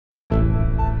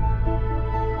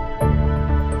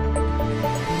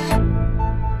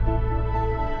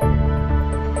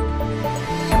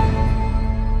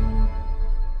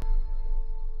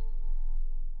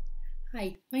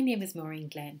Hi, my name is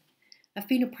Máirín Glenn. I've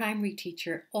been a primary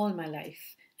teacher all my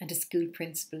life and a school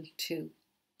principal too.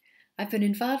 I've been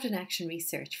involved in action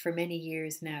research for many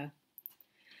years now.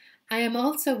 I am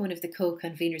also one of the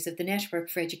co-conveners of the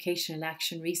Network for Educational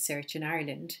Action Research in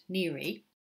Ireland, NEARI.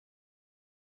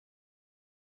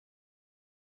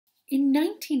 In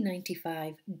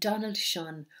 1995, Donald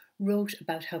Shun wrote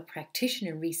about how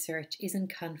practitioner research is in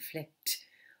conflict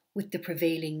with the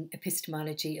prevailing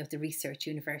epistemology of the research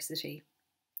university.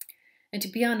 And to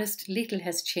be honest, little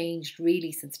has changed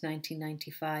really since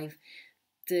 1995.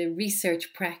 The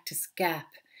research practice gap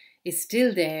is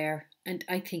still there, and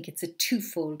I think it's a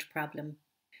twofold problem.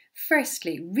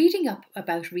 Firstly, reading up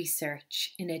about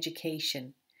research in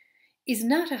education is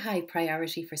not a high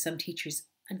priority for some teachers,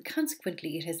 and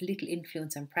consequently it has little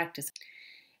influence on practice.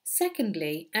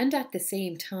 Secondly, and at the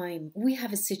same time, we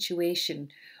have a situation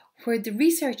where the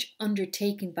research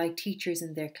undertaken by teachers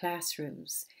in their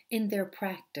classrooms, in their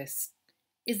practice,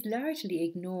 is largely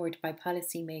ignored by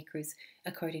policymakers,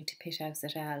 according to Pithouse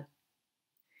et al.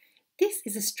 This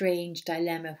is a strange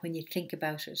dilemma when you think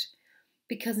about it,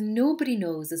 because nobody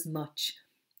knows as much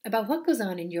about what goes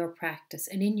on in your practice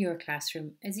and in your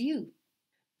classroom as you.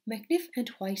 McNiff and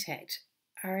Whitehead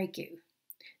argue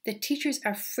that teachers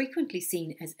are frequently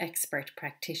seen as expert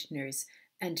practitioners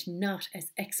and not as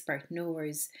expert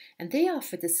knowers, and they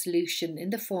offer the solution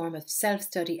in the form of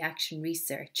self-study action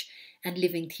research and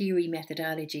living theory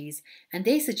methodologies, and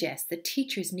they suggest that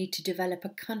teachers need to develop a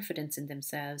confidence in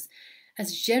themselves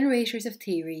as generators of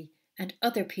theory, and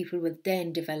other people will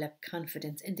then develop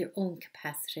confidence in their own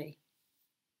capacity.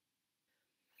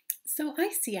 So I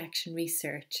see action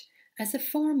research as a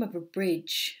form of a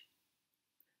bridge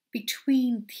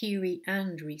between theory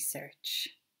and research.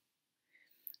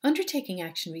 Undertaking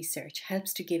action research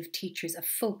helps to give teachers a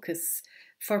focus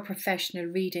for professional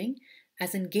reading,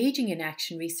 as engaging in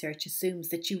action research assumes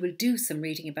that you will do some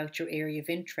reading about your area of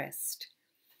interest.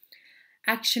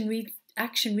 Action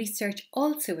research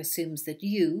also assumes that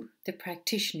you, the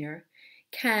practitioner,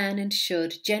 can and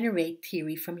should generate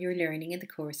theory from your learning in the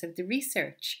course of the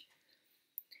research.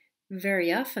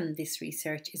 Very often this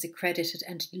research is accredited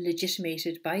and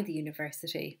legitimated by the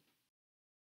university.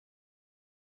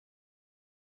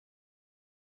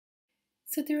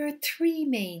 So there are three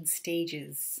main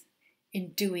stages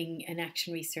in doing an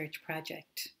action research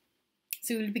project.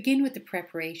 So we'll begin with the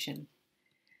preparation.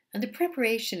 And the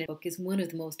preparation book is one of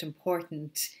the most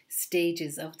important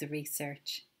stages of the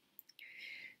research.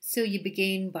 So you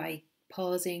begin by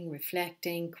pausing,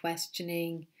 reflecting,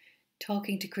 questioning,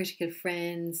 talking to critical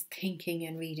friends, thinking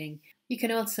and reading. You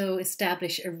can also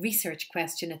establish a research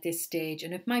question at this stage,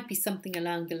 and it might be something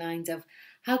along the lines of,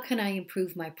 how can I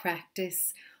improve my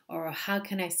practice? Or how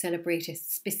can I celebrate a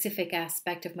specific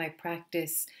aspect of my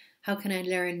practice? How can I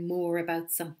learn more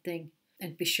about something?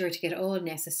 And be sure to get all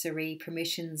necessary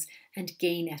permissions and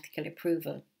gain ethical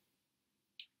approval.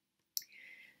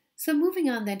 So moving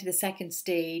on then to the second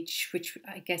stage, which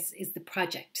I guess is the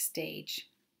project stage.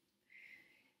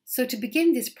 So to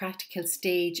begin this practical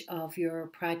stage of your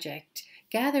project,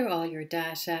 gather all your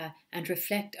data and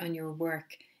reflect on your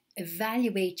work.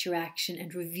 Evaluate your action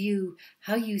and review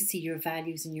how you see your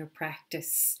values in your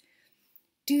practice.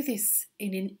 Do this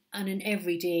on an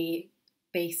everyday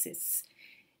basis.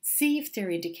 See if there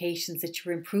are indications that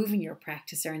you're improving your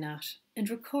practice or not, and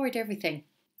record everything.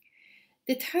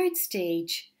 The third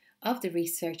stage of the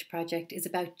research project is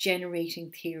about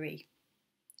generating theory.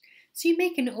 So you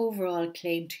make an overall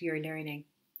claim to your learning.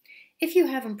 If you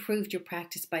have improved your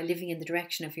practice by living in the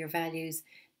direction of your values,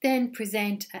 then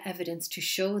present evidence to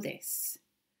show this.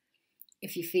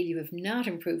 If you feel you have not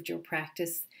improved your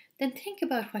practice, then think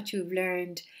about what you have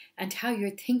learned and how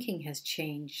your thinking has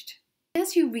changed.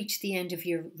 As you reach the end of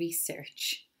your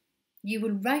research, you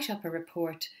will write up a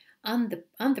report on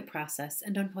the process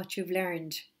and on what you've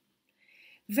learned.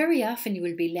 Very often you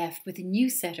will be left with a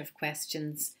new set of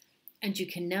questions, and you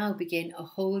can now begin a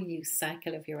whole new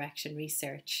cycle of your action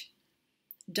research.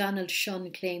 Donald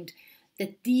Shun claimed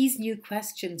that these new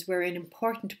questions were an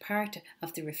important part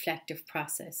of the reflective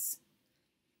process.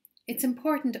 It's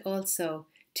important also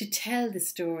to tell the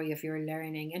story of your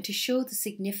learning and to show the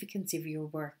significance of your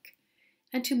work,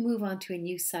 and to move on to a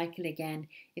new cycle again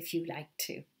if you like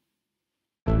to.